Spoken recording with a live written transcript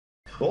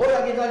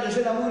Hola, ¿qué tal? Yo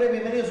soy LaMugre,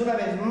 bienvenidos una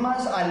vez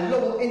más al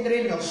Lobo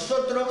entre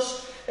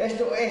nosotros.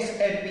 Esto es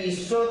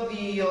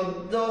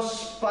episodio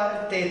 2,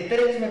 parte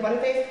 3, me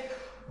parece.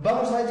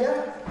 Vamos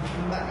allá.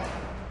 Vale,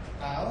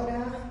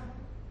 ahora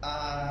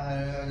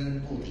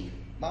al puti.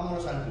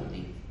 Vámonos al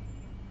puti.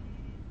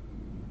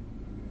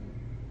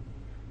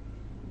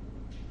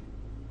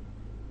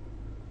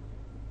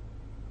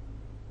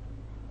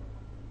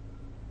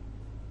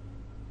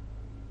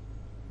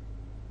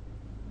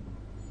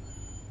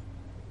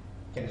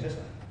 ¿Quién es esa?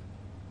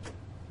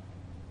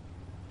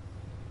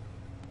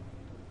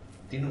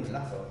 Tiene un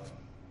lazo.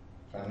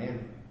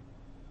 También.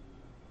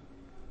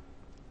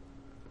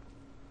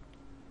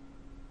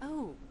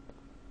 Oh,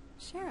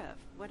 Sheriff,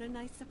 what a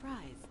nice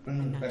surprise.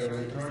 Pero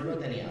el troll no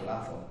tenía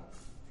lazo.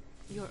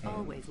 You're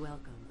always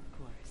welcome, of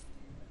course.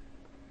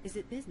 Is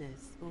it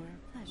business or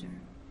pleasure?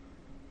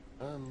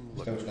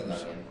 Estoy buscando a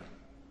alguien.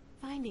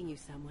 Finding you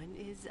someone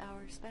is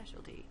our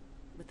specialty,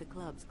 but the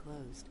club's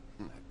closed.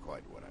 Not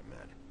quite what I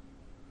meant.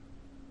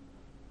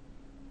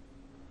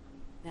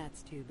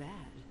 That's too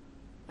bad.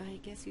 I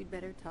guess you'd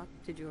better talk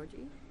to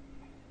Georgie.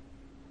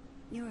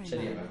 You're in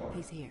Sería line. mejor.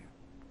 He's here.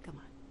 Come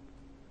on.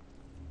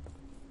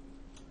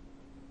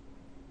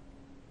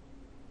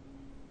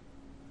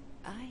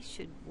 I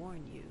should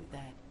warn you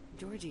that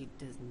Georgie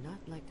does not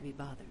like to be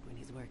bothered when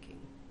he's working.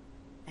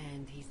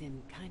 And he's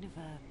in kind of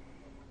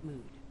a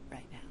mood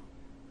right now.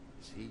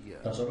 Is he,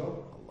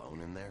 solo?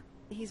 alone in there?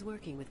 He's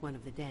working with one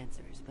of the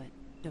dancers, but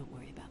don't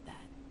worry about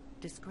that.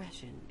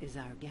 Discretion is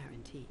our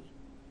guarantee.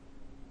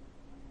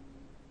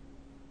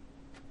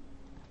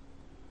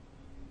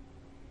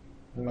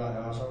 Vale,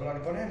 vamos a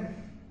hablar con él.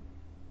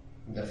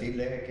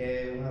 Decirle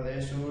que una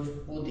de sus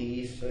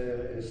putis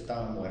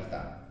está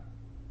muerta.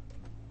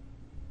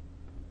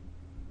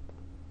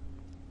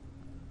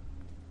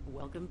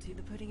 Welcome to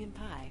the Pudding and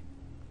Pie,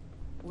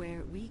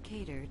 where we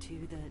cater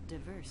to the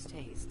diverse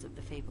tastes of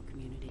the Fable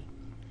community.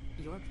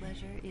 Your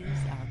pleasure is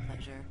our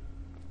pleasure.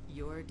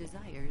 Your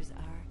desires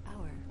are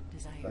our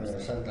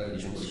desires. Salta el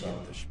Just discurso.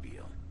 skip the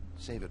spiel.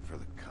 Save it for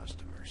the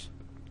customers.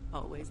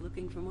 Always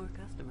looking for more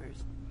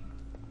customers.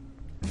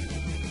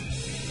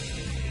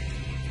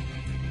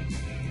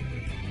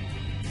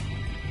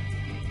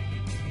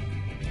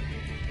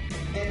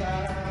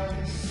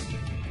 Tetas.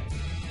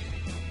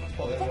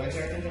 Joder, voy a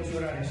tener que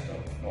censurar esto.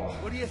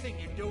 Buah. What do you think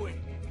you're doing?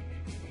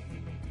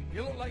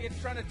 You look like you're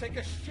trying to take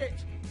a shit.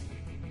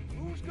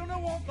 Who's gonna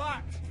want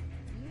that?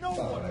 No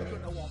one's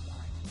gonna want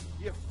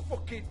that. You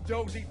fucking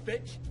dozy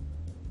bitch.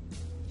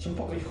 Es un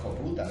poco hijo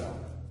puta, ¿no?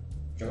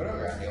 Yo creo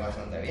que hace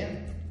bastante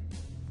bien.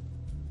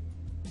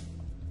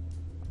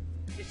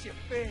 It's your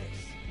face.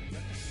 You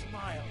have to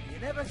smile. You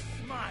never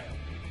smile.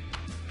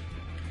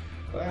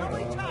 Bueno, How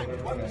many vamos a times ver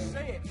do I con have to él.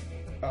 say it?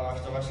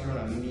 Esto va a ser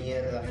una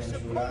mierda You're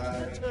supposed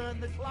censurar. to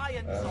turn the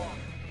clients on.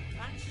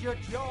 That's your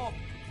job.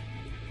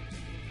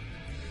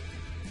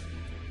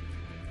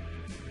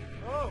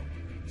 Oh,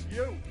 it's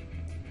you.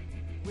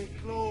 We're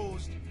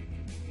closed.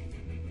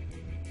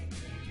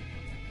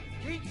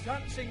 Keep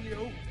dancing,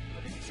 you.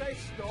 I didn't say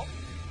stop.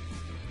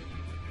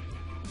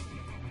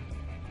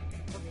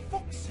 For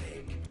fuck's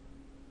sake.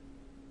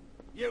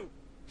 You,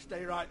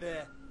 stay right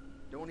there.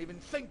 Don't even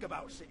think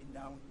about sitting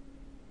down.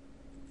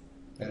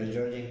 ¿Eres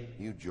Georgie?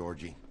 You,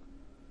 Georgie.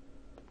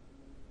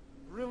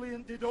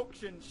 Brilliant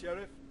deduction,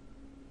 Sheriff.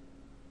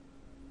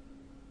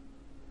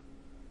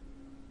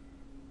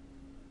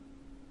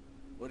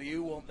 What do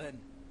you want then?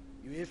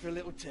 You here for a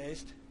little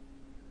taste?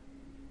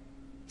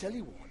 Tell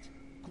you what,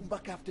 come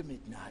back after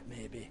midnight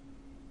maybe.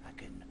 I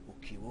can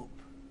hook you up.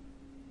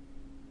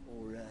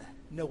 Or,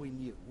 knowing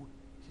you,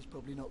 this is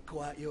probably not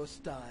quite your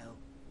style.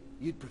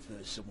 You'd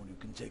prefer someone who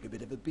can take a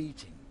bit of a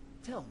beating.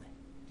 Tell me,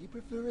 do you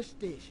prefer a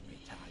stationary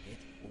target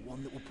or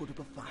one that will put up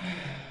a fight?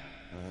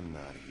 I'm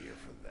not here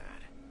for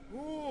that.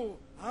 Oh,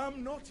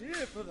 I'm not here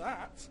for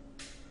that.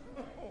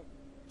 Oh,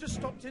 just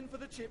stopped in for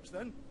the chips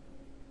then.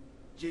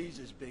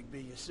 Jesus,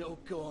 Bigby, you're so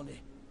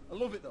corny. I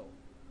love it though.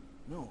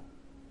 No,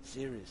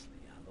 seriously,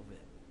 I love it.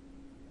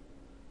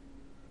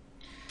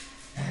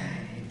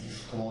 Ay,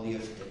 Dios, como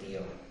Dios este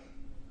tío.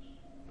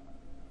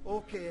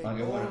 Okay,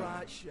 Aunque bueno,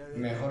 alright, Sheriff.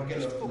 mejor que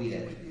Just los fucking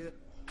cuiden. with you.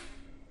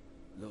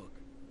 Look,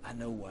 I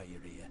know why you're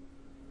here.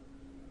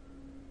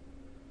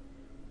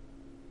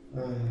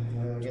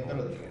 ¿Quién te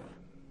lo dijo?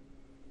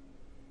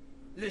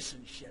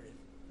 Listen, Sheriff.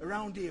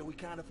 Around here, we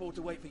can't afford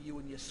to wait for you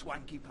and your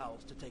swanky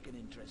pals to take an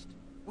interest.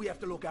 We have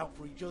to look out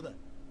for each other.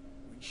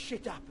 When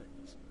shit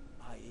happens,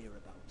 I hear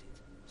about it.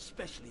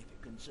 Especially if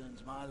it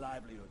concerns my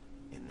livelihood.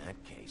 In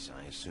that case,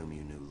 I assume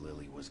you knew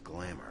Lily was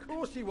glamored. Of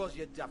course she was,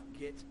 you daft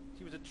git.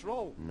 She was a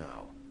troll.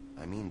 No,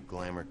 I mean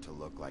glamored to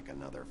look like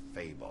another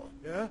fable.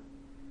 Yeah?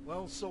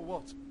 Well, so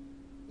what?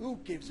 Who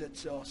gives a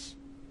toss?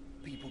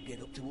 People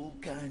get up to all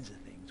kinds of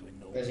things when Es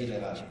nobody's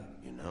ilegal. watching.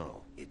 You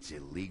know, it's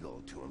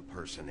illegal to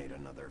impersonate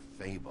another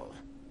fable.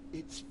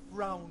 It's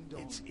frowned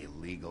on. It's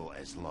illegal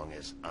as long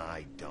as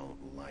I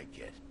don't like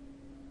it.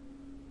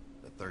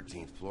 The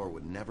 13th floor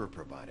would never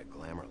provide a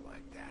glamour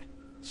like that.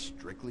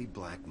 Strictly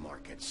black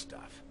market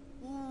stuff.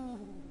 Ooh,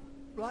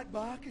 black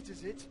market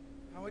is it?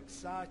 How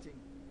exciting.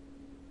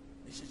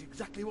 This is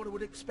exactly what I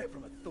would expect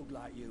from a thug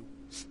like you.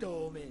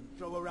 Storm in,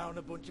 throw around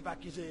a bunch of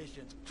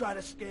accusations, try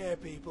to scare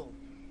people.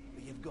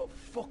 But you've got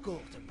fuck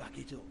all to back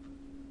it up.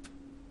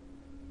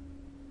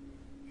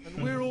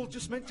 And we're all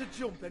just meant to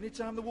jump any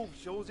time the wolf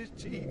shows his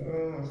teeth.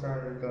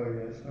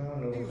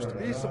 It used to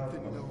be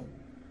something, you know.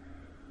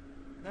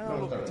 Now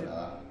look at him.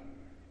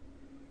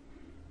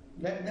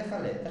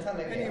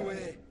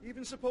 Anyway,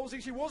 even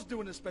supposing she was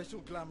doing a special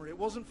glamour, it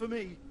wasn't for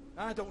me.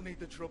 I don't need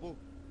the trouble.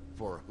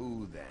 For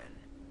who, then?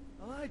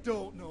 I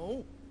don't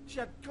know. She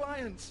had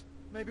clients.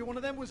 Maybe one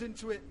of them was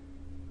into it.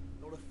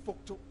 A lot of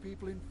fucked up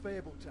people in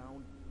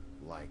Fabletown.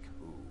 Like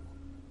who?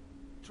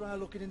 Try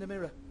looking in the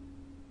mirror.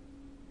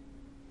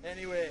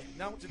 Anyway,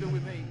 now what to do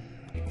with me.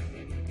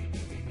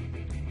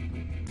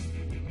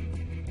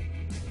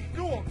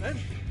 Go on, then.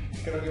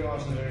 Creo que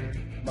vamos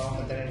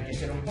a tener que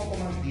ser un poco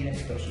más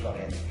directos con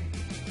él.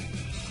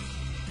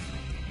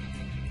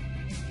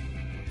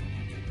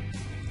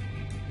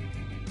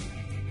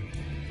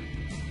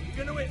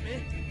 You're gonna hit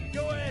me?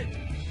 Go ahead.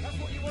 That's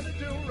what you want to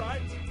do,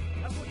 right?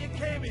 That's what you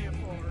came here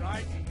for,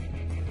 right?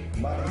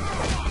 Vale.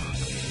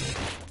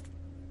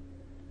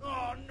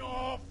 Oh,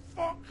 no,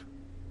 fuck!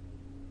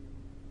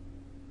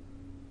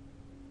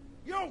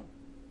 You!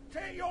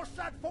 Take your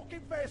sad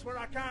fucking face where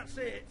I can't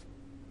see it!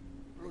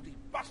 Bloody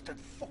bastard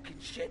fucking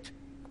shit!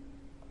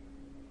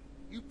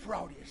 You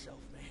proud of yourself,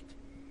 mate?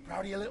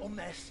 Proud of your little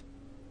mess?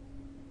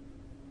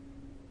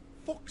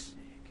 Fuck's sake.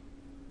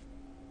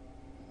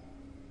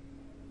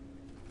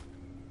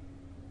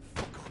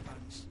 Fuck off,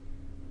 Hans.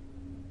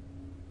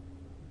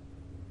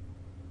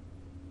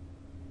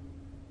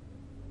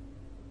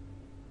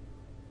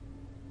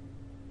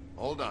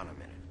 Hold on a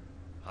minute.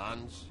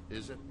 Hans,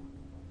 is it?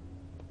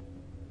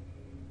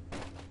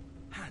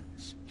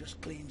 Hans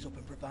just cleans up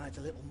and provides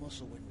a little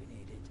muscle when we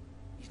need it.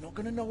 He's not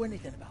going to know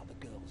anything about the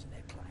girls and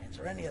their clients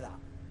or any of that.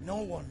 No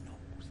one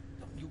knows.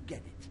 Don't you get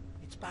it?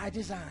 It's by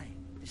design.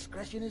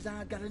 Discretion is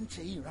our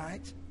guarantee,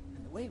 right?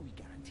 And the way we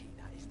guarantee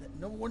that is that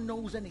no one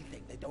knows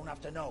anything they don't have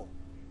to know,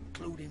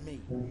 including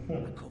me.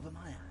 I cover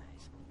my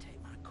eyes and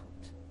take my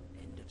cut.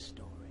 End of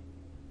story.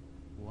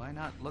 Why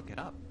not look it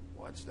up?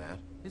 What's that?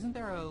 Isn't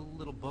there a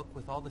little book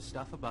with all the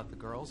stuff about the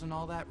girls and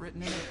all that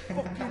written in it?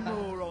 Fucking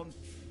morons.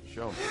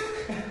 Show me.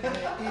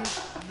 There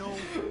is no...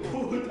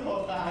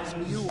 As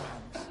for you,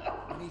 Hans,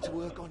 you need to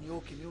work on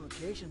your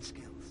communication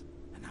skills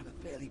and have a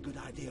fairly good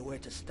idea where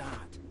to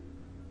start.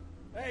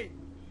 Hey,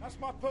 that's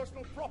my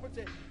personal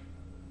property.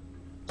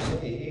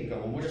 Sí,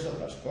 como muchas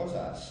otras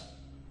cosas.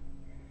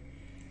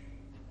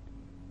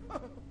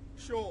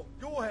 Sure,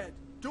 go ahead.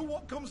 Do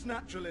what comes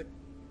naturally.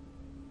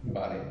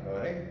 Vale, lo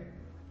haré.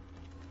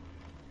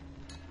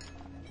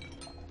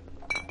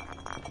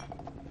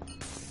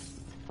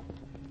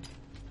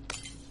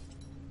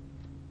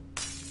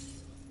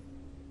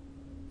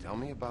 Tell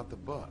me about the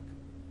book.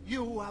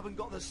 You haven't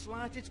got the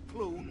slightest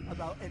clue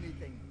about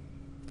anything.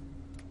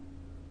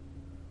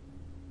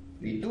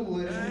 Y tú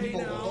eres un Hey,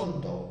 poco now.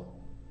 tonto.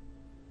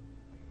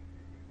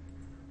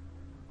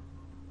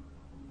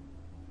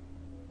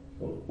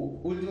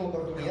 Última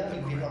oportunidad y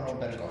empiezo a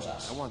romper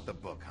cosas. I want the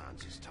book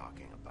Hans is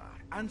talking about.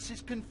 Hans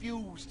is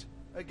confused.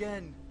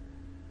 Again.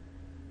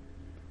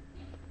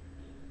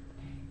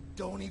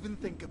 Don't even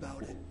think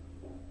about it.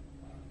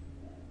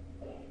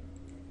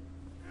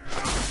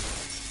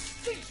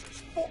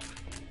 Jesus fuck!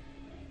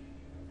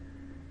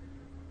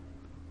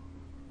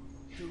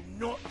 Do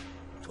not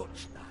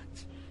touch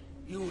that.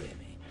 You hear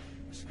me?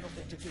 It's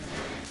nothing to do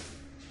with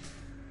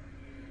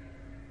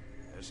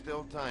it. There's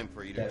still time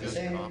for you to That's just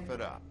it. cough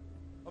it up.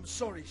 I'm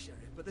sorry,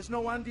 Sheriff, but there's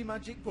no handy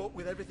magic book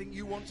with everything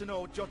you want to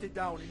know jotted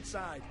down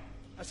inside.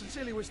 I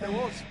sincerely wish there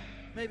was.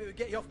 Maybe it would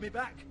get you off me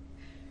back.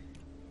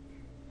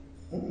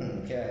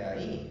 ¿Qué hay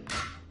ahí?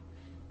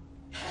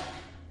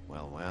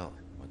 Well,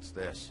 what's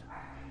this?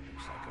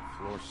 Looks like a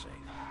floor safe.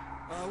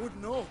 I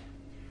wouldn't know.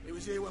 It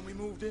was here when we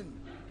moved in.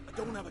 I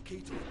don't have a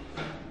key to it.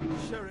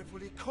 Sheriff,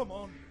 will you come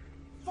on?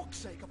 Fuck's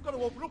sake, I've got to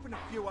open up in a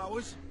few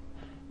hours.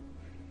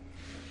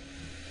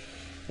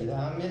 Dame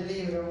el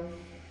libro.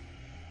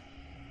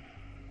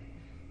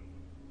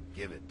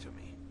 Give it to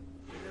me.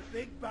 You're a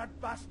big bad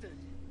bastard.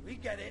 We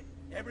get it.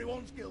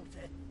 Everyone's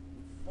guilty.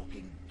 We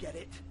fucking get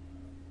it.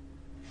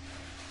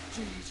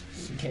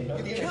 Jesus. Que no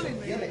You're tienes killing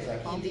me. opciones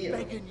aquí, I'm tío.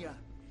 begging you.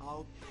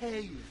 I'll pay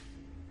you.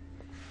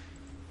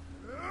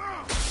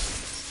 Oh,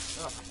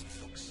 for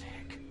fuck's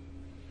sake.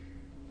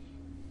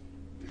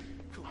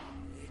 Come on,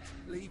 mate.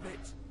 Leave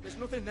it. There's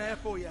nothing there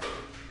for you.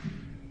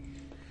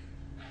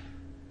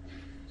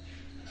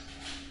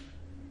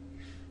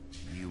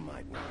 You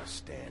might want to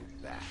stand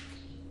back.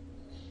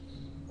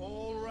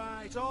 All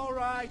right, all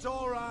right,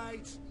 all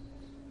right.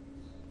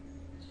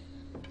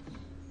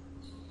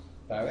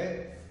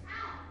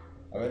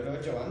 Haberlo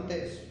hecho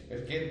antes.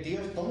 Es que el tío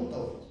es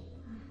tonto.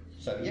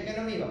 Sabía que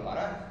no me iba a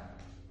parar.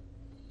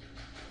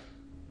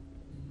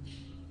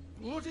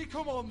 Bloody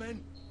come on,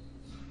 then.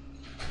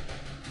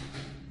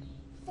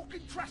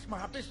 Fucking trash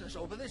my business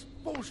over this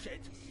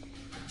bullshit.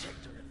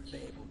 Protector of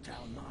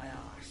Fabletown, my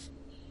ass.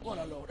 What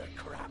a load of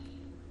crap.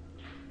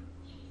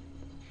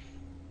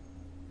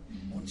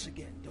 Once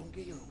again, don't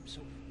get your hopes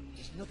up.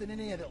 There's nothing in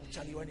here that'll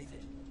tell you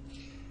anything.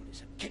 But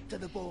it's a kick to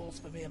the balls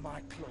for me and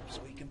my club,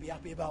 so he can be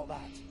happy about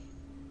that.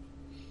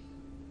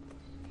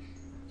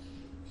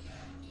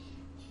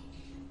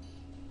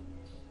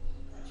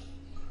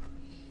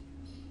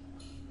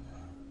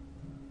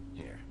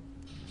 Here,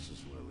 this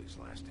is Lily's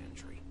last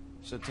entry.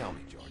 So tell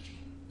me, Georgie,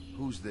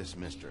 who's this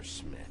Mr.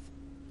 Smith?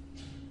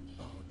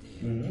 Oh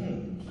dear.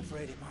 I'm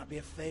afraid it might be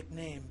a fake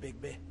name,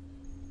 Bigby.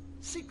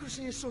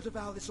 Secrecy is sort of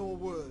how this all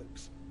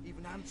works.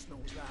 Even Ants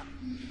knows that.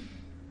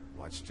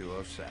 What's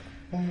 207?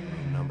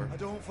 Number? I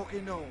don't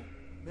fucking know.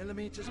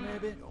 Millimeters,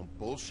 maybe? Don't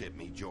bullshit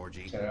me,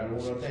 Georgie. Será algún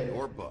This is hotel.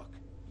 your book,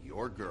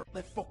 your girl.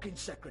 Their fucking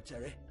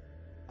secretary.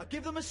 I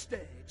give them a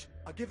stage,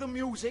 I give them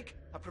music,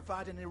 I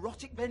provide an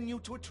erotic venue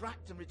to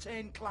attract and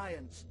retain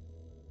clients.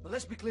 But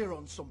let's be clear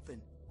on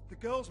something. The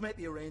girls make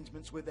the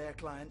arrangements with their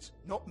clients,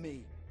 not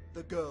me.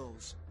 The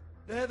girls.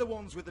 They're the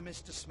ones with the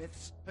Mr.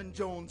 Smiths and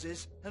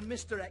Joneses and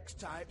Mr. X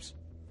types.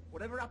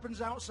 Whatever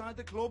happens outside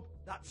the club,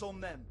 that's on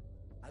them.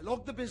 I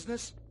log the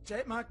business,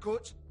 take my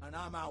cut, and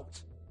I'm out.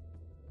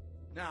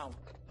 Now,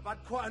 I've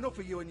had quite enough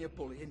of you and your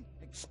bullying.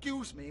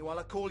 Excuse me while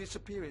I call your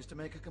superiors to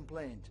make a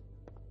complaint.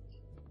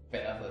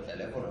 Pedazo de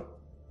teléfono.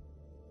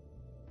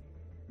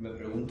 Me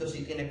pregunto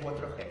si tiene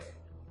 4G.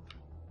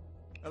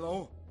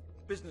 Hello?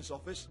 Business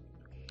office?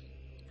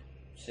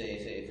 Sí,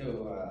 sí,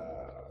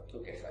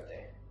 tú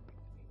quéjate.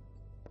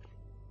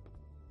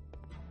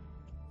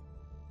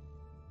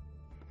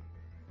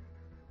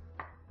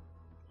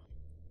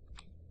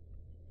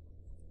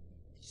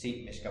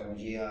 Sí, me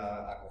escabullí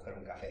a coger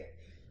un café.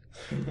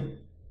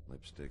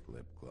 Lipstick,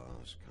 lip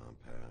gloss,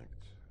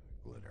 compact,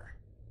 glitter.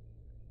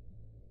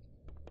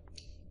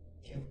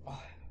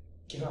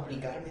 Quiero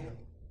aplicármelo.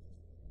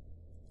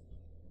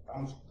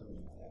 Vamos,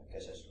 ¿qué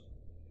es eso?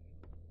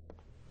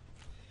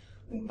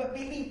 Un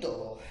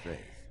papelito. Faith,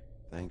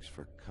 thanks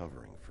for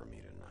covering for me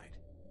tonight.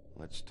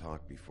 Let's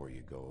talk before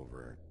you go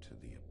over to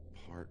the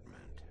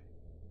apartment.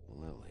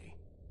 Lily.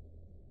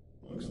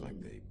 Looks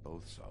like they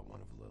both saw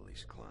one of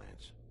Lily's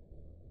clients.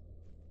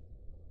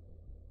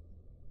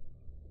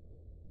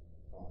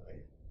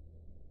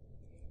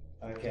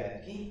 A ver qué hay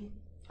aquí.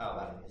 Ah,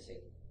 vale, sí.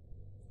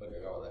 Lo que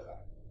acabo de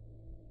dejar.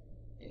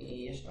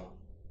 ¿Y esto?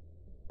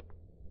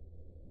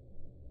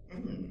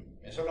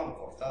 Eso lo han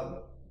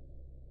forzado.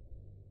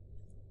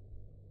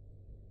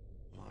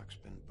 Lock's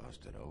been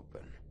busted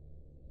open.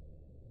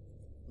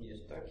 ¿Y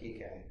esto aquí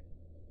qué hay?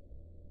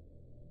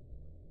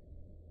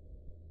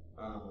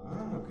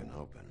 You can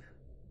open,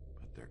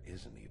 but there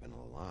isn't even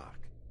a lock.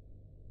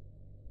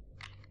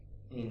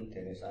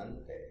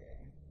 Interesante.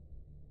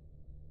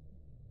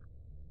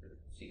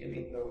 Sigue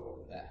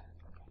viendo...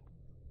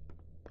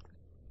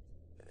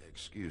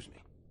 Excuse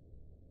me.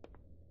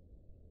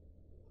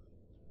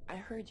 I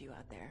heard you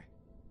out there.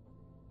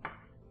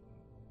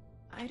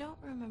 I don't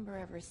remember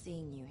ever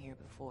seeing you here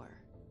before.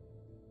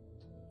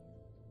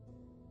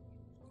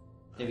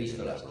 He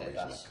visto las I've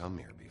tetas. come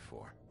here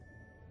before.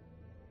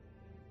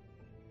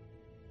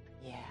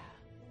 Yeah.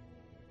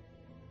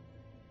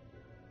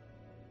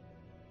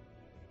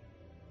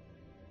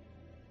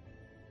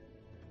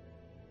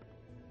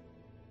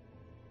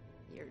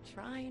 You're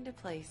trying to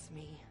place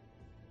me.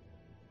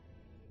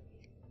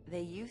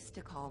 They used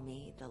to call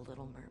me the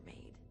Little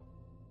Mermaid.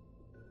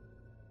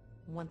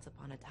 Once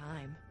upon a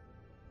time.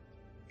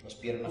 Las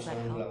piernas Does that son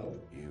un help? glamour.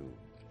 You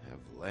have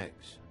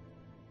legs.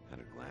 Had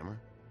a glamour?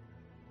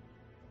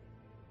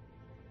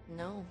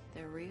 No,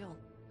 they're real.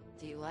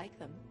 Do you like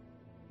them?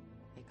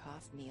 They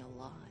cost me a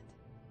lot.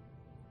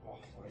 Oh,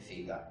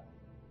 pobrecita.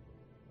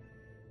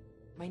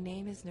 My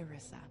name is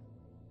Nerissa.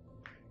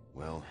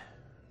 Well,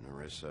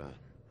 Nerissa,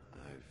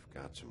 I've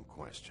got some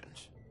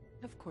questions.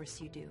 Of course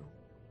you do.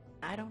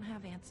 I don't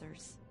have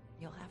answers.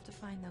 You'll have to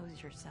find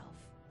those yourself.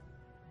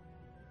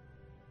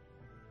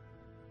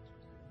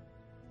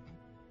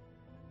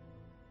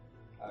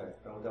 A ver,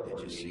 pregunta Did por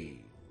you Lee.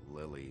 see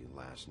Lily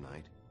last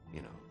night?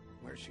 You know,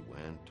 where she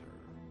went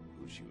or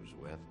who she was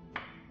with?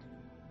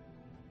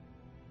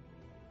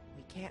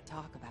 We can't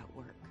talk about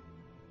work.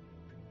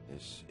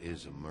 This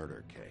is a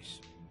murder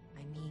case.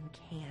 I mean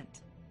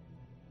can't.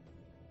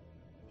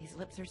 These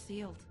lips are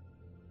sealed.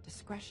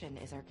 Discretion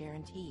is our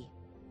guarantee.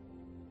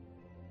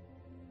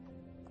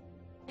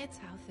 It's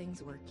how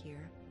things work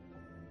here.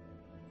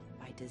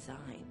 By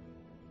design.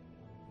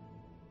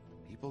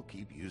 People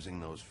keep using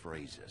those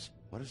phrases.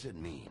 What does it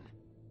mean?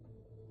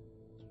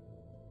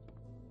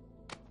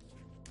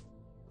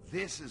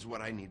 This is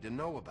what I need to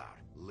know about.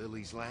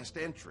 Lily's last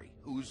entry.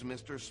 Who's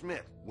Mr.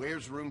 Smith?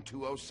 Where's room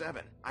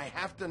 207? I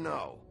have to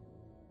know.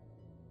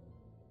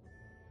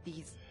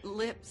 These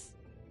lips.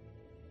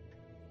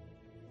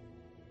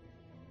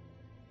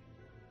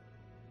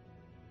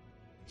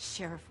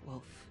 Sheriff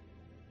Wolf,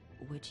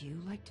 would you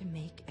like to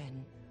make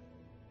an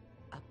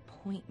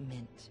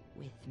appointment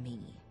with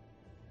me?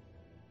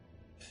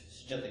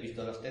 Si ya te he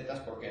visto las tetas,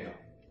 ¿por qué no?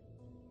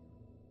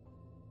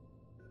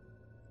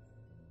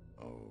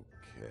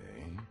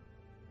 Okay.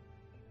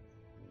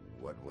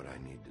 What would I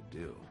need to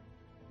do?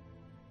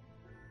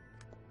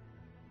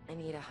 I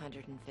need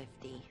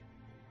 150.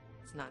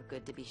 It's not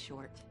good to be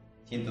short.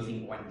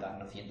 150, no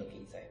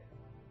 115.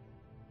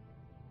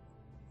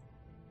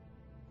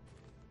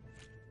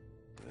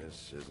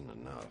 This isn't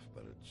enough,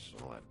 but it's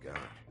all I've got.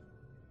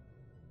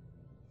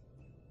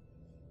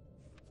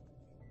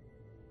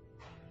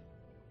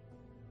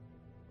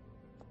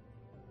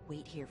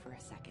 Wait here for a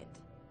second.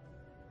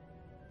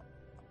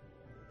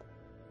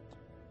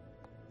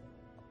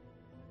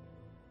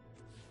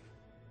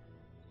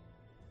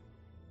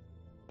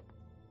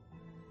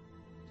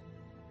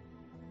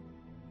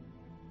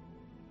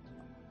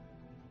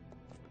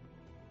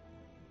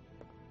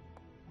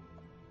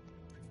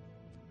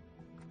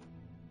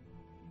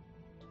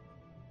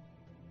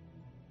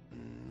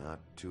 Not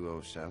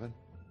 207?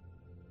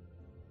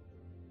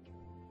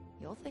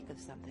 You'll think of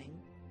something.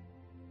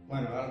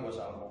 Bueno, algo es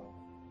algo.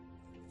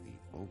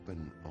 The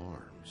open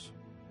arms.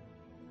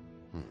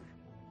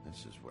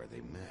 This is where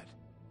they met.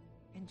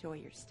 Enjoy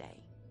your stay.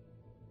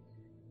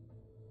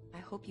 I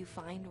hope you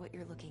find what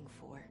you're looking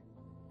for.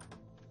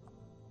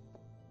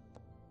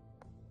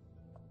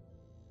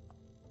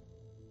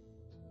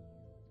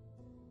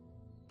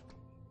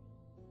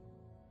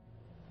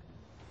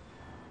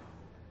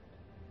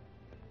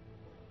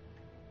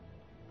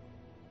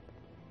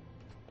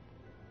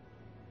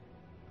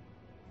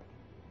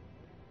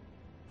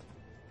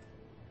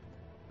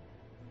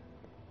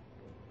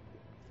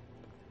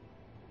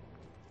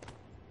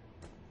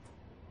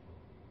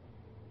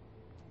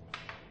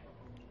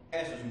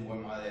 Eso es un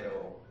buen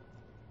madero.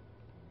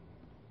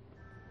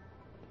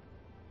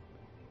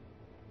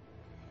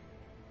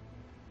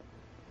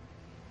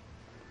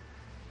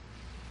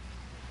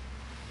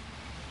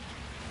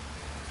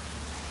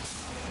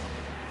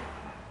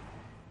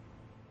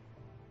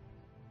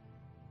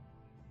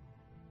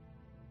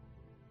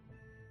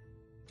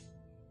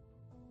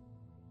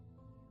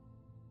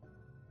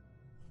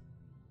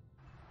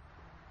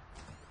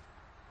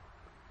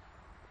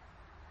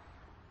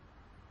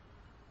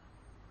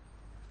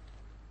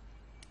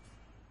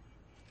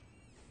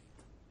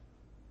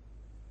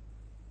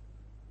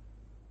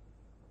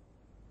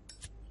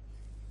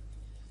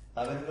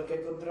 A ver lo que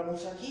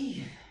encontramos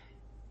aquí.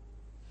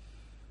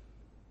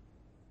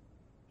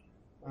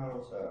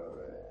 Vamos a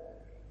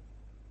ver.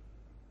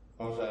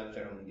 Vamos a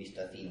echar un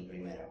vistacín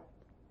primero.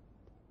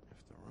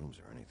 If the rooms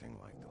are anything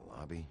like the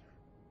lobby,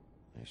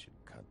 they should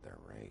cut their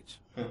rates.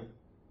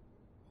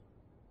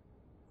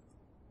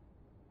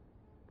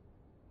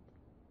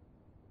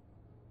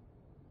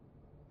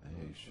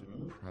 They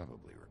should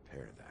probably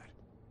repair that.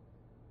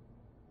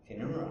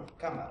 Tiene una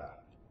cámara.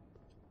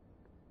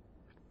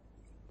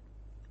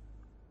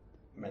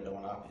 Me tomo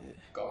una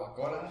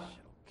Coca-Cola.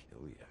 She'll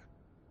kill ya.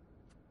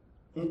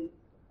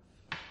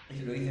 Y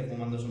se lo hice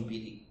fumándose un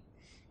piti.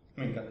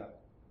 Me encanta.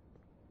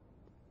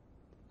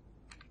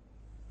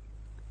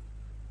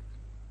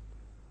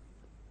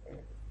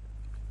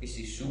 ¿Y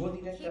si subo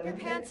Keep your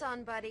directamente? pants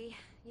on, buddy.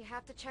 You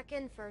have to check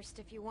in first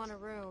if you want a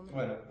room.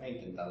 Bueno, he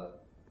intentado.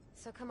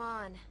 So come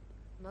on.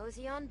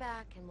 Mosey on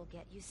back and we'll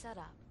get you set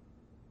up.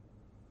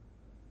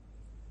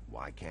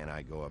 Why can't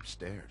I go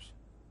upstairs?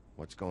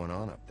 What's going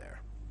on up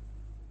there?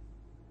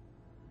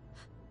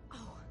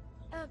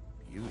 Oh,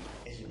 You.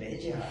 Es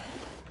bella.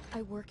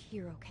 I work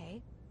here,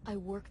 okay? I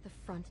work the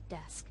front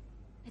desk.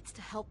 It's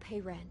to help pay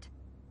rent.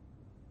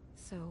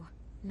 So,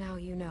 now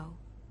you know.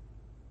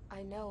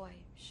 I know I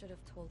should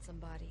have told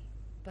somebody,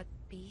 but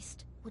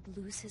Beast would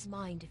lose his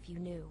mind if you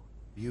knew.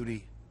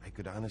 Beauty, I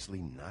could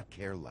honestly not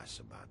care less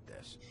about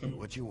this. Do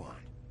what you want.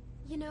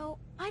 You know,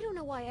 I don't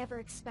know why I ever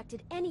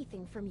expected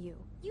anything from you.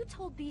 You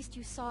told Beast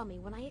you saw me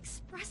when I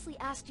expressly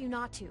asked you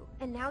not to,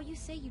 and now you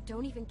say you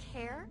don't even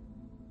care?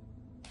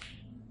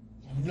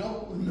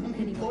 No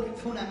me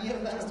importa una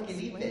mierda Just lo que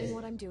explaining dices.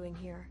 what I'm doing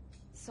here.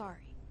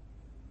 Sorry.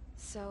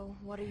 So,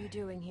 what are you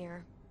doing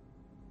here?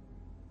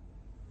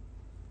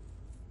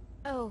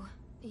 Oh,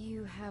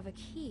 you have a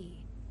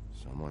key.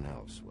 Someone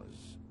else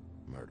was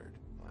murdered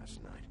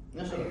last night.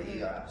 No se lo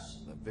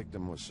digas. The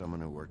victim was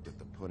someone who worked at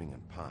the Pudding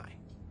and Pie.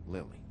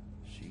 Lily.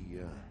 She,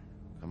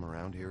 come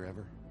around here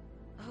ever?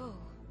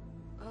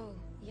 Oh,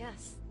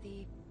 yes,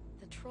 the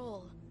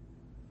troll.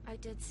 I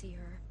did see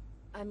her.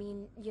 I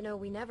mean, you know,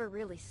 we never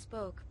really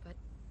spoke, but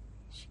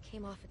she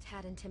came off a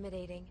tad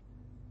intimidating.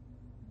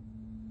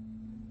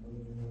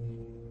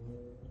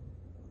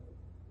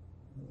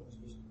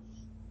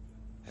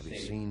 Have you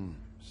seen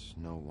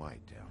Snow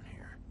White down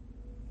here?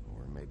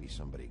 Or maybe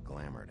somebody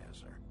glamored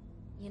as her?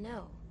 You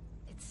know,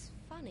 it's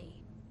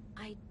funny.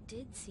 I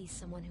did see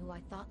someone who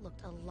I thought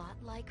looked a lot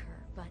like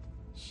her, but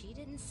she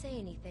didn't say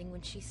anything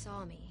when she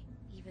saw me,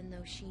 even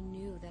though she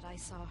knew that I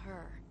saw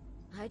her.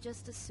 I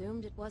just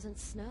assumed it wasn't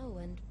Snow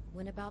and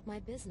went about my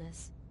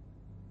business.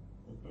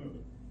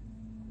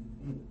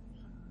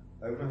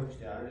 Ever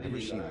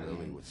seen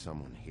Lily with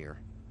someone here?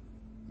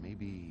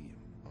 Maybe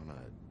on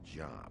a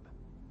job?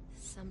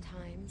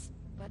 Sometimes,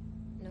 but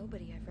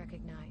nobody I've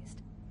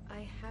recognized.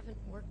 I haven't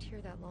worked here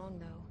that long,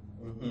 though.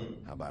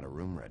 How about a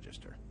room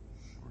register?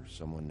 Or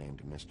someone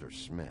named Mr.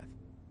 Smith?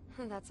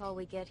 That's all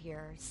we get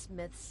here,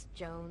 Smiths,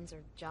 Jones,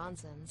 or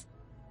Johnsons.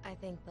 I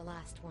think the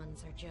last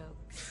ones are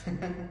jokes.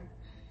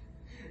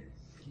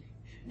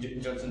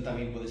 Johnson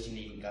también puede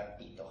significar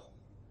hito.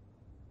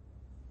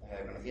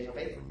 ¿Conocías a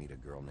Faith? Ever meet a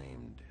girl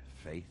named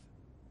Faith?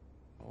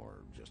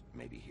 Or just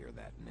maybe hear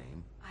that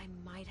name? I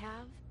might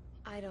have.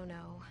 I don't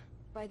know.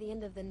 By the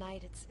end of the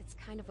night, it's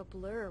kind of a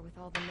blur with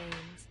all the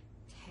names.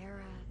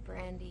 Tara,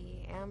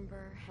 Brandy,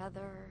 Amber,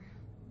 Heather...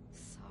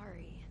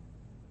 Sorry.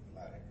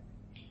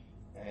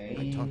 Vale.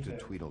 I talked to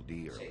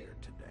Tweedledee earlier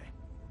today.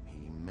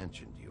 He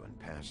mentioned you in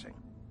passing.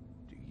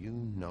 Do you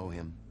know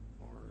him?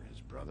 Or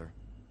his brother?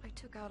 I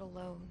took out a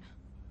loan.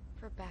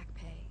 For back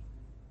pay.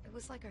 It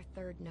was like our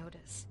third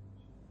notice.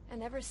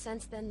 And ever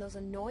since then, those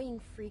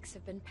annoying freaks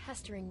have been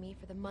pestering me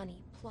for the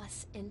money,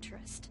 plus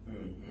interest.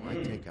 Why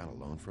take out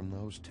a loan from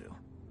those two?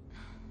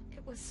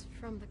 It was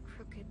from the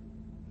crooked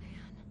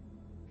man.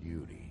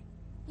 Beauty.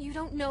 You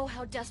don't know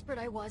how desperate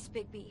I was,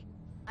 Bigby.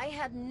 I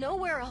had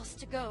nowhere else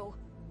to go.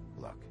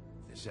 Look,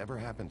 if this ever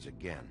happens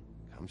again,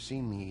 come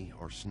see me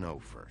or Snow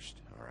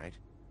first, all right?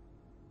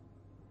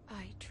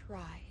 I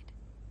tried.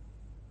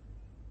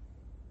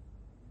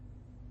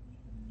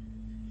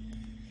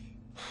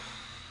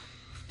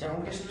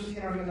 Tengo que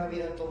solucionarle la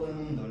vida a todo el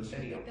mundo, en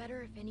serio.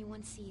 Better if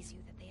anyone sees you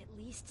that they at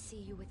least see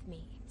you with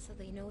me, so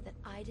they know that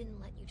I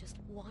didn't let you just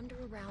wander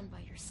around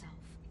by yourself.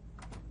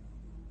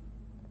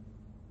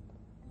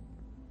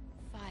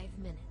 5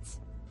 minutes,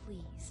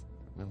 please.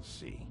 We'll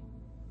see,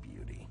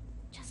 Beauty.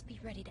 Just be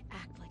ready to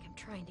act like I'm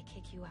trying to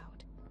kick you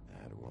out.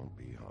 That won't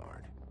be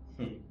hard.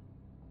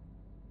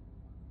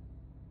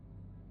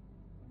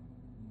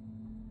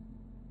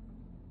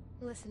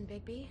 Listen,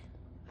 Bigby.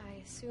 I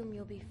assume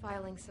you'll be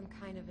filing some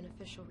kind of an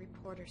official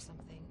report or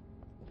something.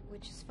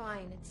 Which is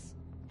fine, it's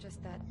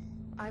just that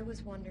I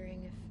was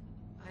wondering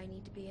if I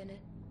need to be in it.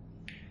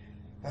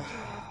 Do you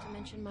have to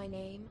mention my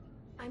name?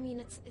 I mean,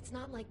 it's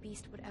not like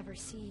Beast would ever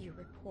see your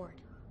report.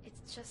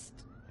 It's just...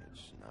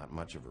 It's not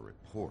much of a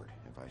report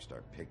if I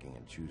start picking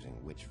and choosing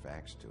which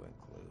facts to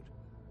include.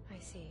 I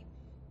see.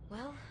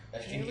 Well,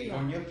 Es here que we ¿qué are.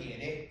 coño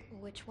quiere?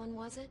 Which one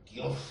was it?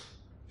 Dios,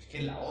 es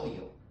que la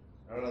odio.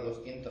 Ahora la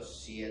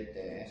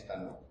 207, esta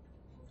no.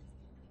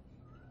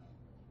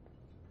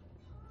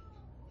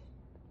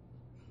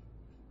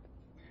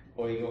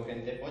 Oigo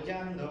gente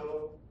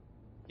follando.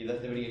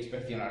 Quizás debería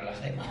inspeccionar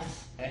las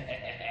demás.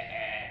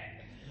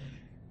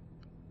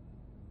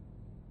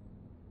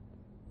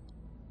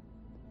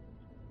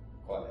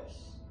 ¿Cuál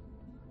es?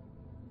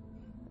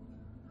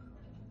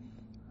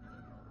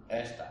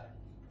 Esta.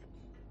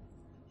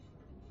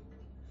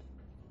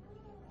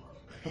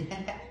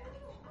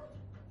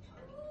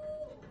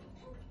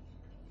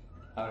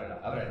 Ábrela,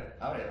 ábrela,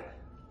 ábrela.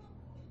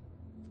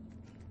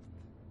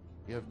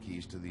 You have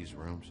keys to these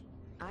rooms?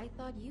 I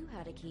thought you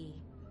had a key.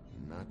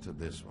 Not to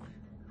this one.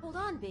 Hold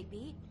on,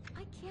 Bigby.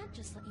 I can't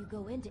just let you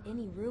go into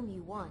any room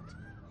you want.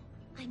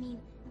 I mean,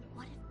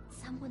 what if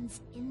someone's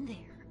in there?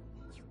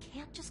 You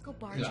can't just go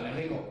barging La in.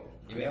 rico.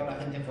 Y veo a la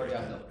gente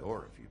follando.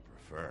 Or if you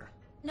prefer.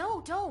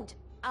 No, don't.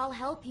 I'll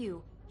help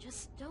you.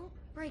 Just don't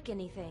break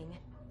anything.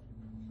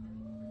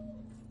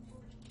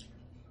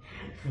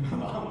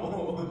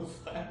 Vamos.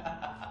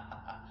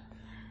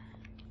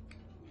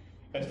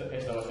 Esto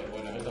va a ser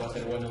bueno, esto va a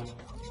ser bueno.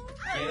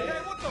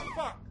 ¿Quieres? What the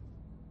fuck?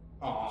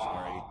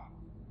 Sorry.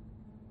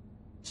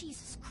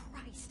 Jesus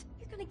Christ,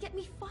 you're gonna get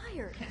me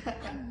fired.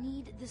 I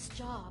need this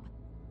job.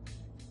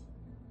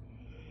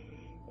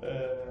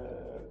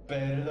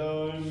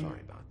 Perdón.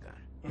 Sorry about that.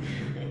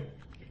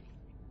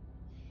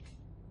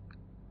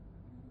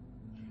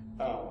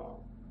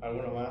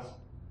 ¿Alguno más?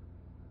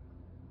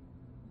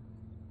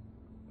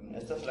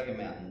 Esta es la que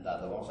me han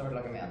dado. Vamos a ver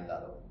la que me han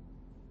dado.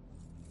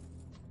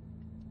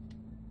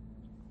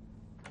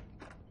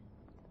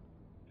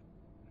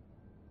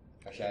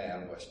 O sea, hay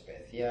algo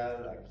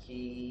especial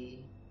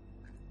aquí.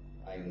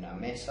 Hay una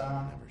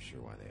mesa. Never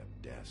sure why they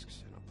have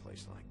desks in a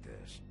place like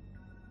this.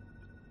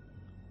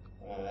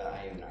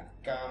 Hay una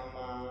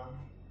cama.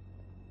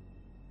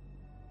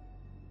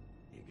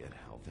 You get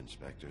health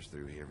inspectors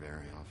through here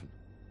very often?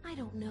 I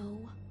don't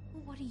know.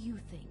 What do you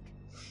think?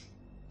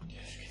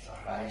 Dios, qué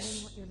zorra Finding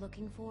es. what you're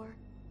looking for?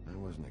 I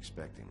wasn't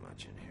expecting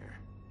much in here.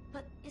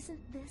 But isn't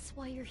this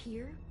why you're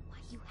here? Why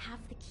you have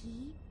the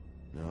key?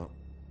 No,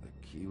 the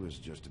key was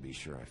just to be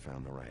sure I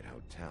found the right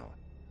hotel.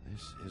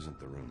 This isn't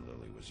the room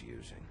Lily was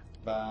using.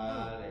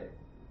 Vale,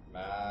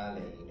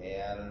 vale,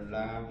 iré a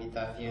la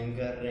habitación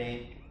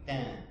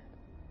correcta.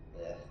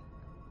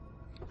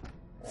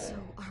 So,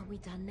 are we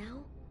done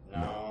now?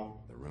 No,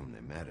 The room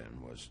they met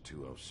in was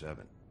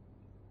 207.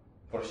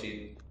 por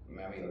si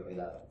me había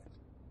olvidado.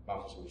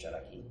 Vamos a escuchar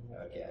aquí, a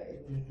ver qué hay.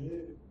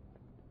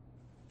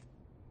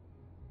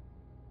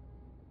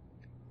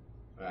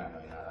 No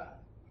hay nada.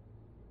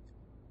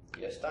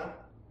 ¿Y ya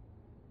está?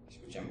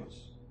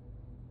 Escuchemos.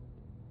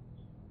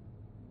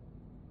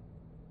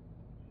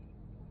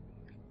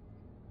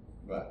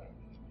 Vale.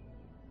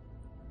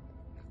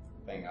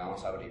 Venga,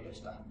 vamos a abrir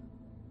esta.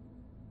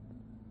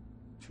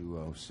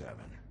 207.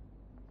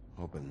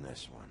 Open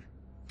this one.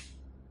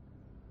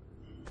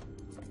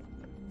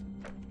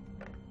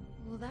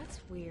 Well, that's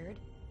weird.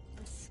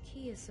 This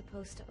key is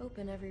supposed to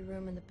open every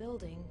room in the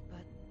building,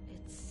 but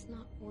it's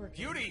not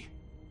working. Beauty!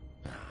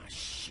 Ah,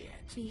 shit.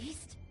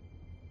 Beast?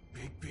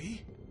 Bigby?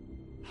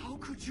 How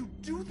could you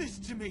do this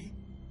to me?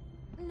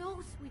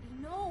 No, sweetie,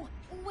 no.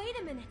 Wait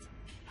a minute.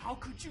 How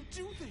could you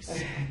do this?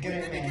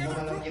 Créeme, no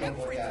me lo quiero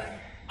apoyar.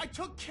 I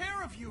took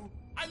care of you.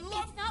 I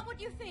love... It's not what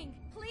you think.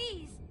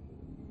 Please.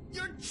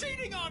 You're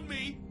cheating on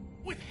me!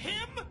 With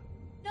him?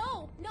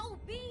 No,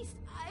 Beast.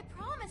 I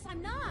promise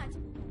I'm not.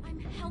 I'm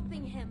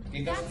helping him.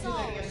 ¿Qué That's caso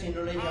all. sería si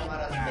no le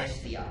llamaras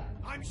bestia?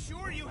 I'm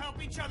sure you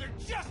help each other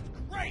just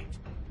great.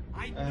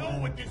 I know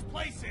what this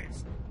place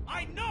is.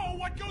 I know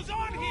what goes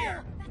on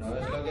here. No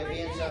es lo que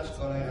piensas,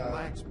 colega.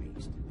 Relax,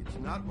 Beast. It's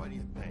not what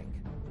you think.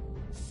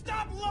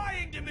 Stop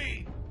lying to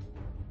me!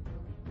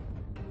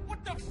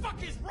 What the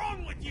fuck is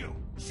wrong with you?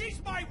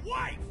 She's my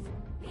wife!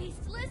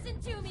 Beast, listen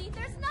to me.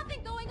 There's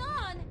nothing going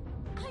on.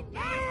 I'm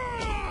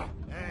Ah!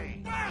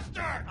 Hey!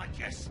 Bastard! I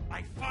guess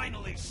I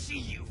finally see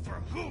you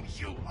for who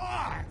you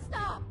are!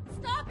 Stop!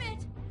 Stop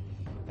it!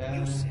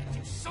 You said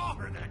you saw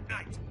her that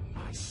night.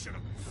 I should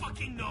have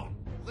fucking known.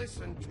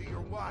 Listen to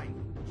your wife.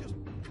 Just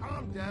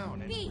calm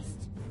down and...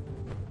 Beast!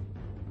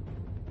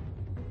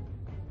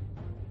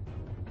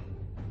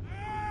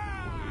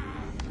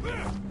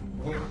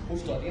 Uy,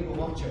 justo a tiempo,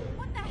 Moncho.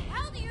 What the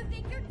hell do you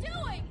think you're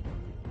doing?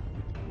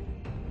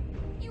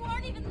 You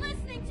aren't even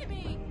listening to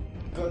me!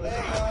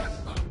 Colegas,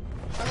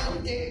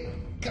 ante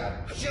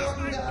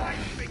cachonda. I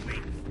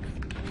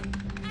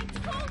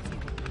told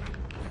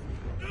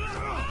you!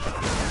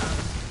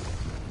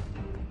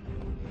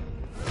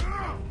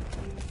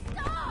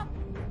 Stop!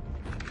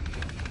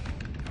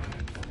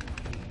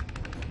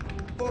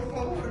 Por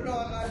favor, no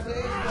hagas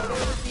esto,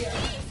 bestia.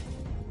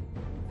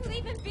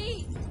 Leave him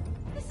be!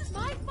 This is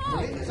my No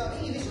fault! le dices a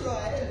mí, díselo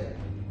a él.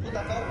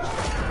 Puta zorra.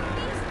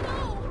 Please, no!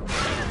 I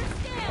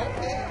understand!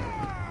 Ok.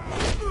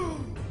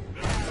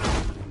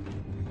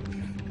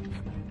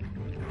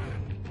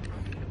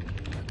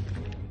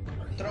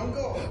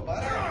 Tronco,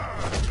 para.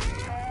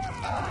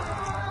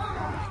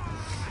 ¡Ah!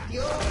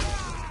 Dios.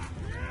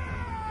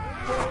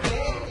 ¿Por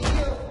qué,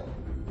 tío?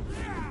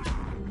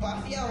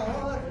 Paz y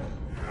amor.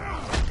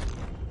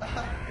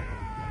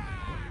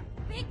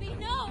 Bigby,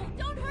 no!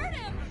 Don't hurt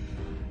him!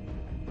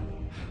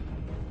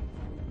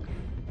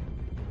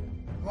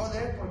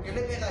 Joder, ¿por qué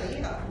le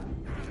pegaría?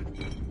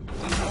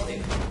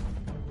 Joder.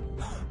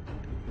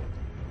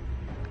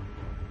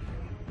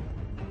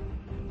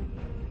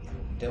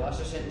 Te vas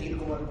a sentir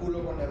como el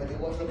culo cuando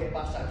averiguas lo que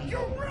pasa, You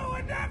tío.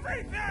 ruined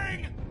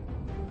everything!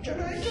 Yo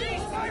no he hecho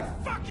She's my nada.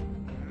 fucking...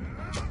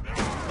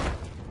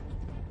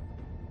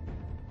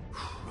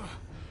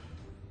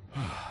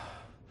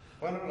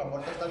 Bueno, la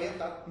puerta está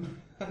abierta.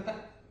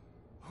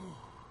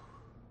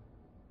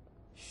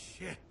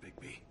 Shit,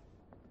 Bigby.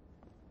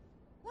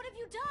 What have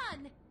you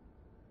done?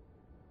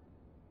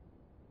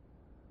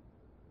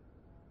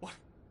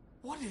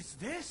 What is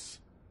this?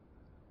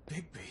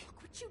 Bigby.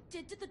 Look what you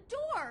did to the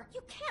door!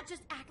 You can't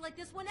just act like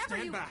this whenever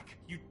Stand you... back.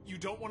 You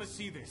don't want to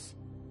see this.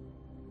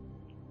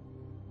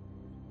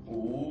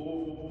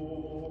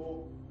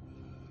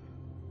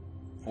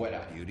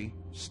 Fuera. Beauty,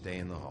 stay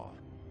in the hall.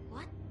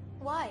 What?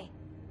 Why?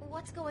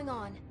 What's going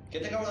on? ¿Qué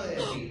te acabo de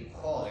decir?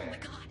 Oh my Joder.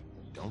 god.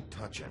 Don't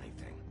touch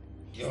anything.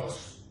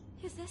 Dios.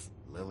 Is this...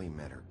 Lily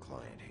met her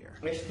client here.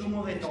 Es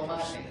zumo de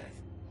tomate. Smith,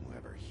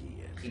 whoever he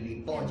is.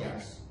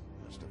 Gilipollas.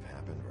 Must have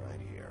happened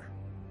right here.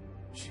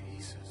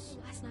 Jesus.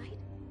 Last night?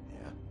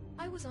 Yeah?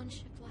 I was on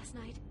shift last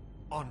night.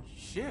 On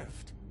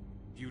shift?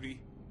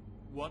 Beauty,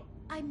 what?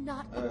 I'm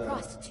not a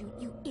prostitute,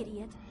 you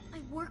idiot. I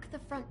work the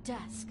front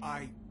desk.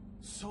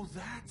 So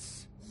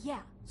that's... Yeah.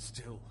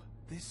 Still,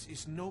 this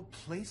is no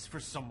place for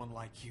someone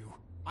like you.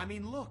 I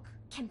mean, look.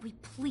 Can we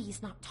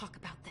please not talk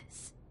about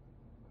this?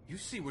 You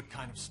see what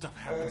kind of stuff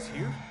happens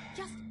here?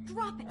 Just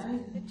drop it.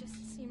 It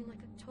just seemed like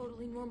a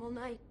totally normal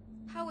night.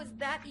 How is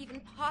that even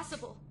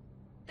possible?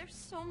 There's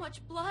so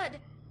much blood.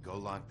 Go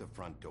lock the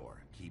front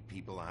door. Keep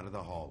people out of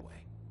the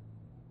hallway.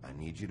 I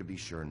need you to be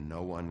sure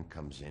no one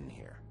comes in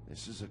here.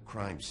 This is a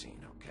crime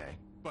scene, okay?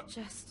 But...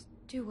 Just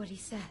do what he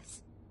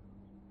says.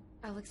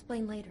 I'll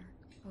explain later,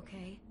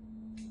 okay?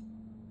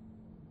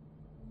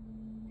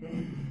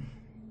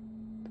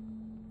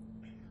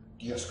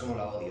 Dios, cómo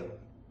la odio.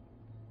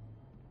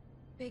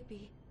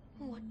 Bigby,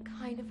 what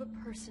kind of a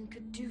person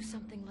could do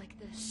something like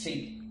this?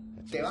 Sí.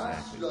 That's Te vas,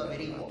 exactly lo what I'm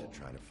averiguo. about to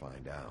try to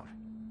find out.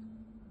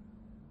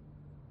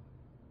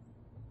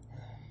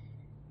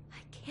 I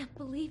can't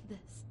believe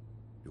this.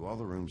 Do all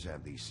the rooms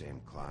have these same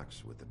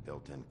clocks with the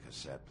built-in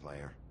cassette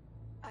player?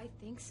 I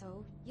think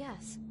so,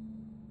 yes.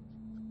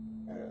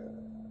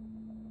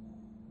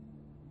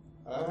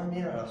 Ah,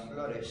 mira las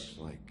flores. It's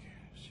like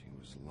she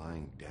was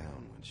lying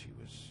down when she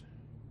was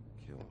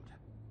killed.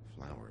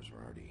 Flowers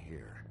were already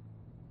here.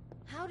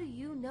 How do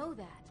you know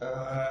that?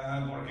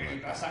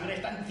 Porque la sangre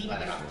está encima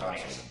de las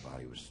flores. The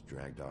body was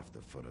dragged off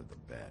the foot of the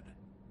bed.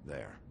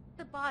 There.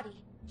 The body.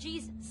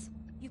 Jesus.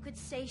 You could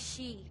say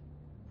she.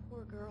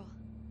 Poor girl.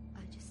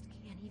 I just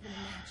can't even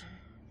imagine.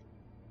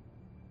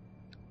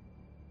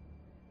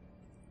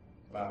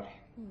 Vale.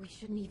 We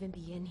shouldn't even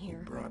be in He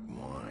here. brought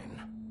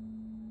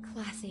wine.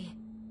 Classy.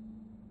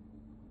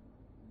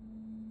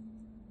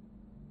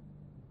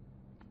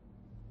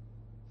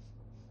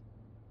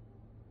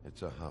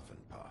 It's a huff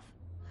and puff.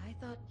 I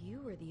thought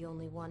you were the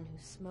only one who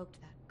smoked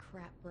that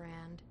crap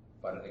brand.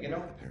 Parece que no.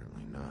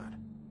 Apparently not.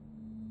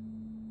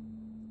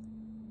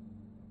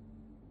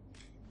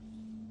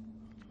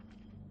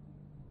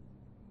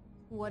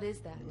 What is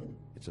that?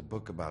 It's a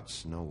book about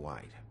Snow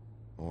White.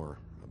 Or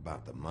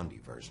about the Mundy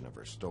version of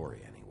her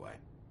story, anyway.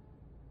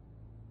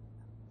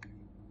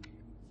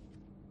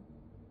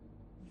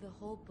 The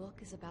whole book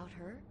is about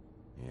her?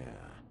 Yeah.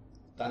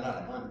 Está en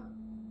alemán.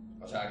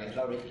 O sea, que es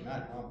la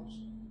original, vamos.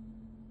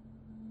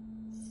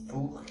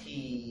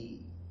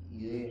 Fuji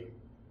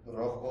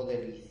rojo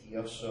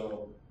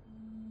delicioso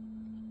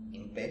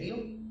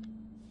Imperio.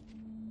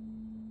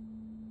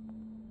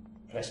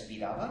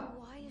 ¿Respiraba?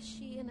 Why is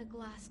she in a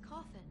glass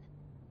coffin?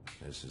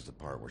 This is the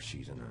part where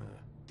she's in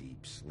a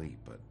deep sleep,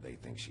 but they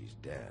think she's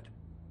dead.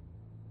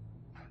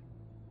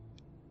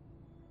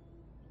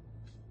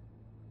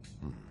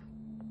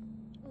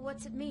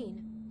 What's it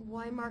mean?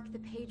 Why mark the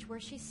page where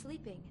she's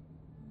sleeping?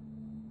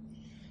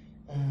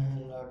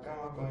 La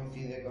cama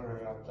coincide con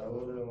el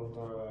ataúd, luego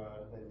toda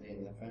la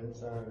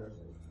indefensa.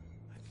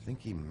 I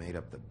think he made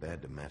up the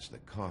bed to match the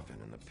coffin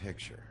in the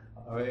picture.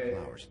 A ver.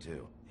 Flowers,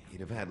 too. He'd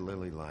have had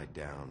Lily lie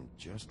down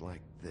just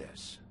like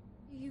this.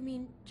 You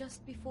mean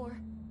just before?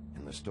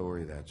 In the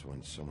story, that's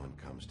when someone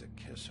comes to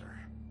kiss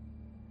her.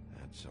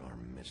 That's our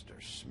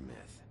Mr.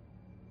 Smith.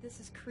 This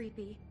is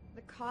creepy.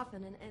 The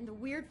coffin and the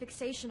weird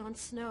fixation on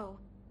Snow.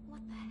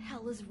 What the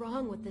hell is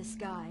wrong with this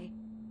guy?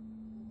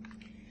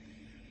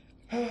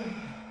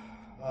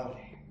 Vale.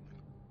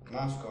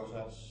 Más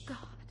cosas. God.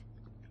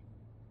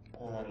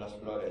 Las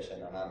flores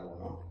eran algo,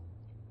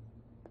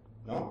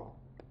 ¿no? ¿No?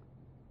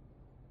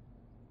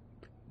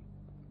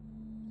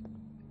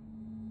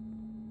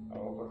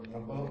 Algo por... No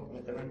puedo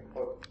meterme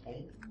por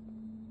ahí.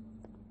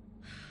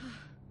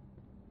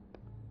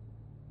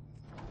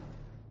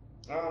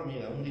 Ah,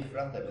 mira, un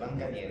disfraz de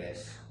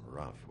Blancanieves.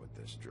 Rough with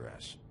this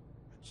dress.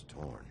 It's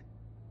torn.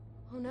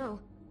 Oh no,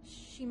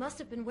 she must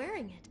have been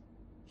wearing it.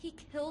 He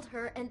killed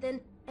her and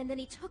then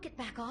he took it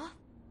back off?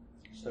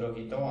 Se lo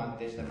quitó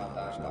antes de No,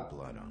 there's no matarla.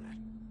 blood on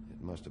it.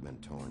 It must have been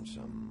torn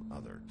some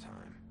other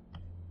time.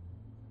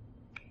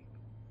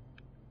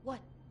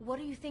 What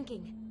are you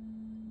thinking?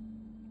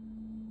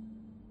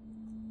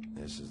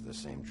 This is the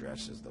same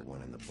dress as the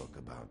one in the book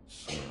about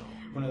Snow.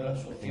 Una de las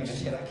I think opciones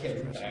she era que era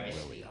un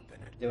dressing Lily travesti. up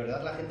in it. De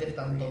verdad la gente es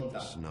tan The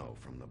tonta. Snow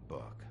from the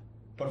book.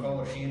 Por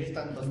favor, si eres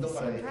tan tonto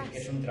para Same decir dress. que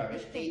es un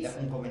travesti, haz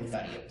un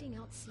comentario. Acting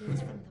out scenes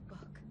from the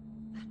book.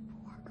 That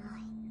poor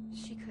girl.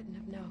 She couldn't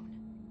have known.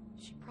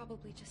 She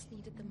probably just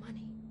needed the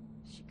money.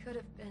 She could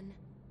have been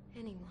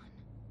anyone.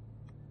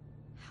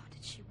 How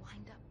did she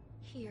wind up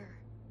here?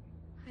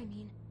 I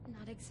mean,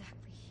 not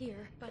exactly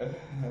here, but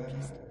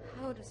just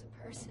how does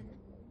a person...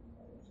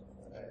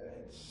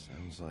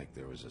 Sounds like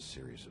there was a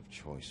series of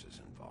choices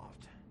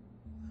involved.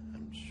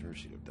 I'm sure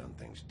she'd have done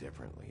things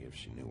differently if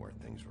she knew where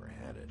things were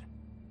headed.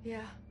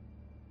 Yeah.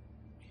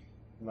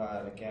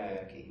 Vale, ¿qué hay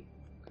aquí?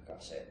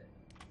 Cassette.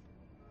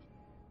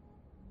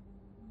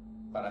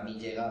 Para mi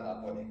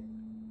llegada, pone.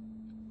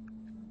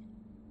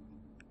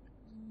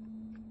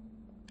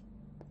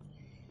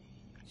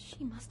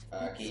 She must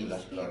have Aquí been so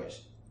las scared.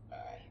 flores.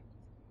 Ay.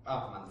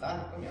 Ah,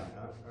 manzana, coño,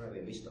 no lo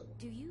había visto.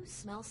 Do you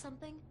smell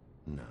something?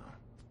 No,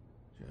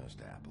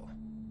 just apple.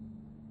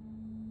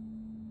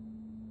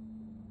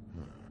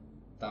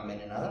 ¿Está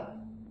envenenada?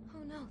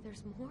 Oh no,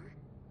 there's more?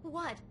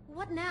 What?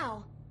 What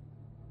now?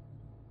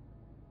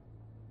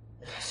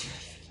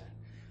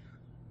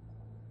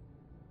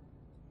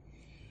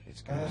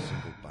 It's got a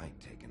single bite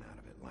taken out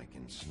of it, like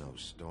in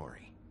Snow's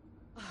story.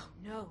 Oh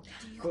no,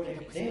 do you think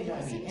it Colecté la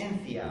was poison?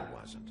 evidencia. It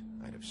wasn't.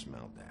 I'd have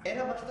smelled that.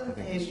 Era I bastante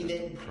think it's just a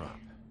evidente. prop.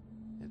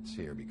 It's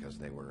here because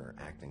they were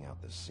acting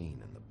out the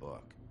scene in the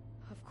book.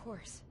 Of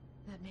course.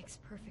 That makes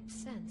perfect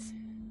sense.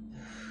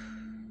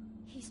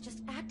 He's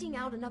just acting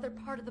out another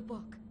part of the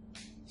book.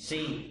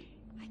 Sí,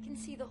 I can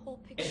see the whole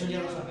picture eso ya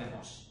lo now.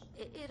 sabemos.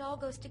 It all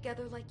goes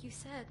together like you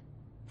said.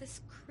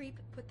 This creep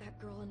put that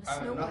girl in a A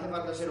ver, Snow no hace White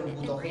falta ser un and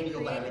puto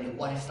genio para recreated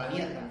averiguar the esta story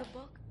mierda. from the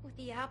book with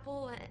the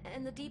apple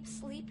and the deep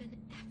sleep and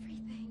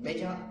everything.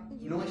 Bella,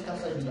 You no were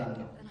estás better ayudando.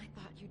 detective than I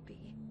thought you'd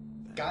be.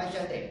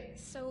 Cállate.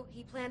 So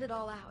he planned it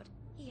all out.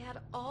 He had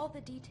all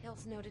the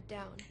details noted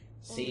down.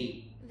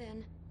 Sí.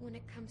 Then, when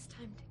it comes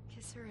time to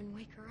kiss her and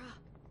wake her up,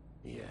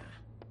 Yeah.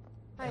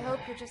 I hope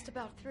you're just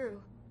about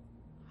through.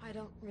 I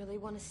don't really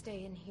want to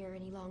stay in here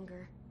any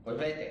longer. Pues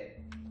vete.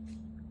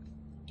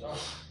 Oh.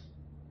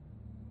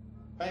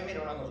 Ay,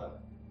 mira una cosa.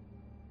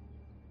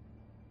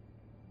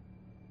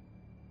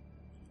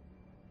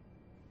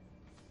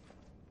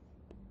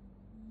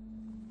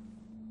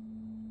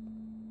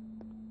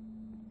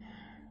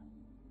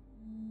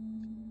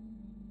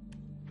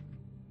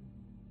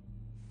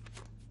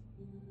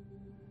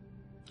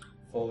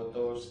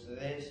 Fotos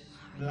de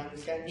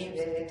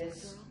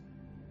Blancanieves.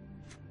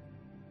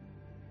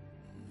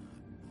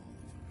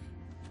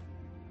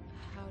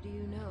 How do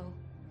you know?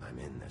 I'm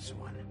in this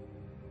one.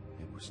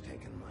 It was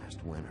taken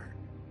last winter.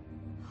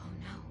 Oh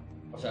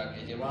no. O sea,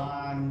 que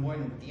llevan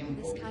buen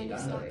tiempo This kind of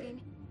vigilándole.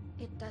 stalking,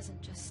 it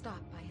doesn't just stop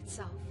by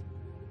itself.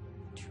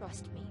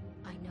 Trust me,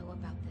 I know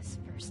about this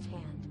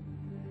firsthand.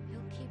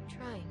 He'll keep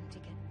trying to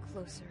get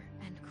closer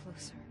and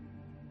closer.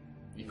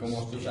 ¿Y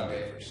cómo tú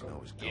sabes?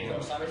 ¿Y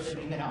lo sabes de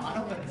primera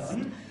mano,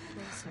 perdón?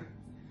 Closer.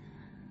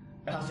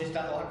 ¿Has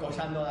estado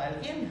acosando a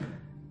alguien?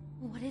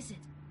 What is it?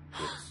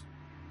 It's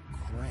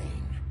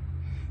Crane.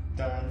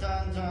 Tan,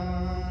 tan,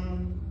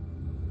 tan.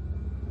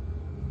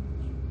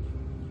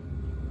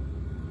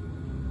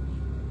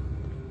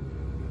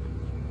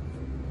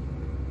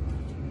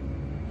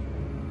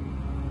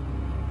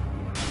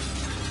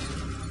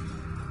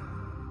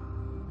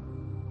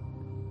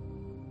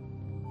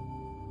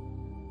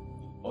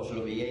 ¿Os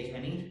lo veíais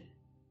venir?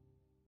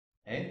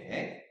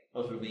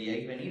 ¿Os lo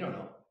veíais venir o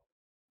no?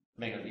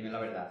 Venga, dime la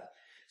verdad.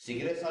 Si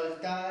quieres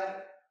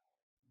saltar,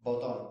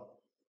 botón.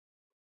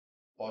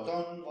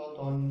 Botón,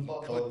 botón,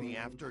 botón. Could be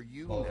after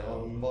you now.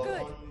 Botón, Good.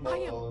 botón, I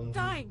am botón.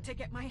 dying to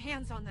get my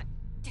hands on that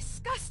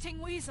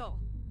disgusting weasel.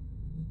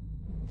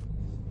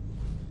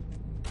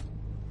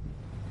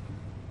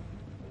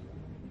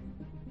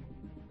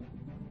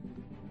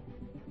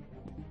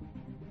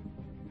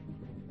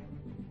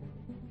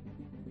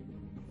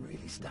 I'm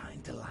really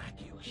starting to like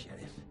you,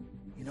 Sheriff.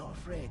 You're not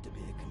afraid to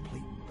be a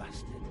complete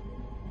bastard.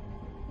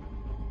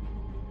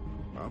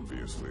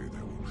 Obviously,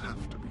 there will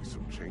have to be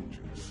some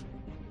changes.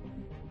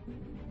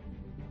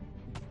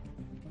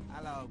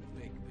 Hello,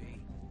 Bigby.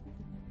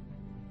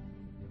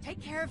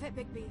 Take care of it,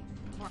 Bigby,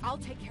 or I'll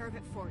take care of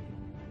it for you.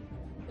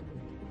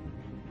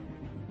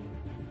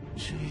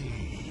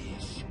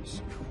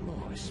 Jesus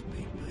Christ,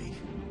 Bigby.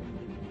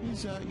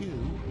 Is that you?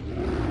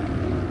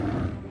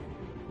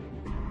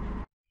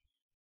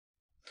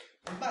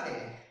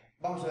 Vale,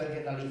 vamos a ver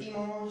qué tal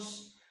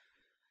hicimos.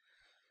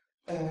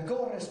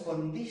 ¿Cómo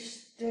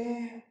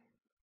respondiste?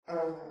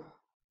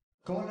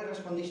 ¿Cómo le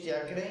respondiste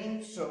a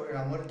Crane sobre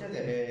la muerte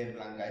de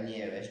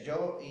Blancanieves?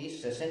 Yo y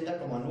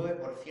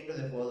 60,9%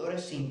 de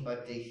jugadores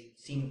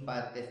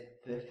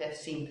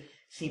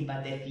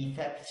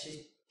simpatizar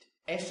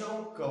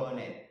eso con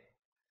él.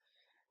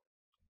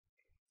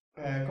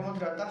 ¿Cómo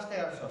trataste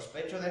al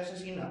sospecho de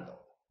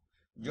asesinato?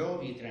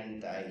 Yo y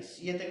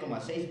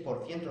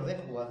 37,6% de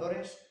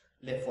jugadores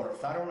le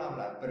forzaron a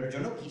hablar, pero yo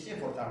no quise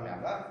forzarle a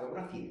hablar, fue un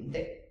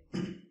accidente.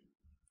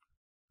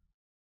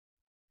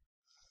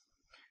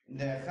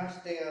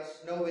 ¿Dejaste a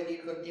Snow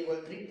venir contigo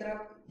el Trip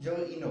Trap? Yo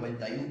y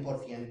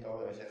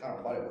 91% les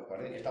dejaron. Vale, pues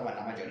parece que estaba en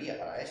la mayoría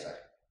para esas.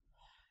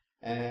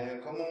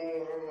 ¿Cómo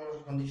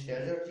respondiste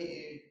a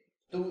Georgie?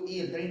 Tú y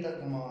el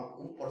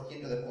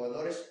 30,1% de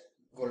jugadores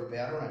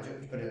golpearon a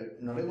Georgie. Pero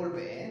no le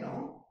golpeé,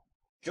 ¿no?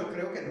 Yo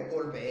creo que no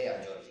golpeé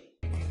a Georgie.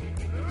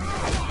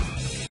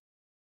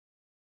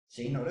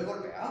 Sí, no le he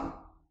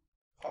golpeado.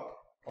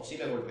 O sí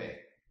le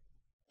golpeé.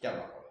 Ya me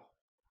acuerdo.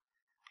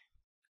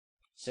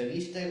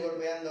 ¿Seguiste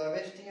golpeando a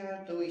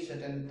Bestia? Tú y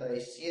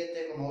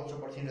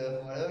 77,8%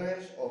 de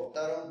jugadores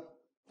optaron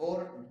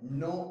por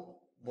no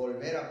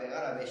volver a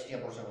pegar a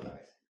Bestia por segunda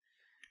vez.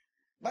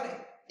 Vale,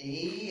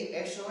 y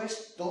eso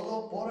es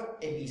todo por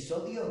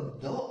episodio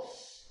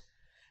 2.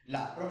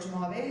 La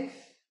próxima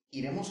vez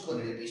iremos con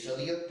el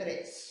episodio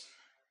 3.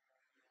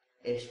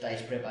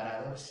 ¿Estáis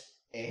preparados?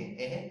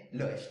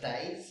 ¿Lo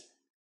estáis?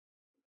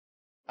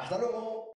 ¡Hasta luego!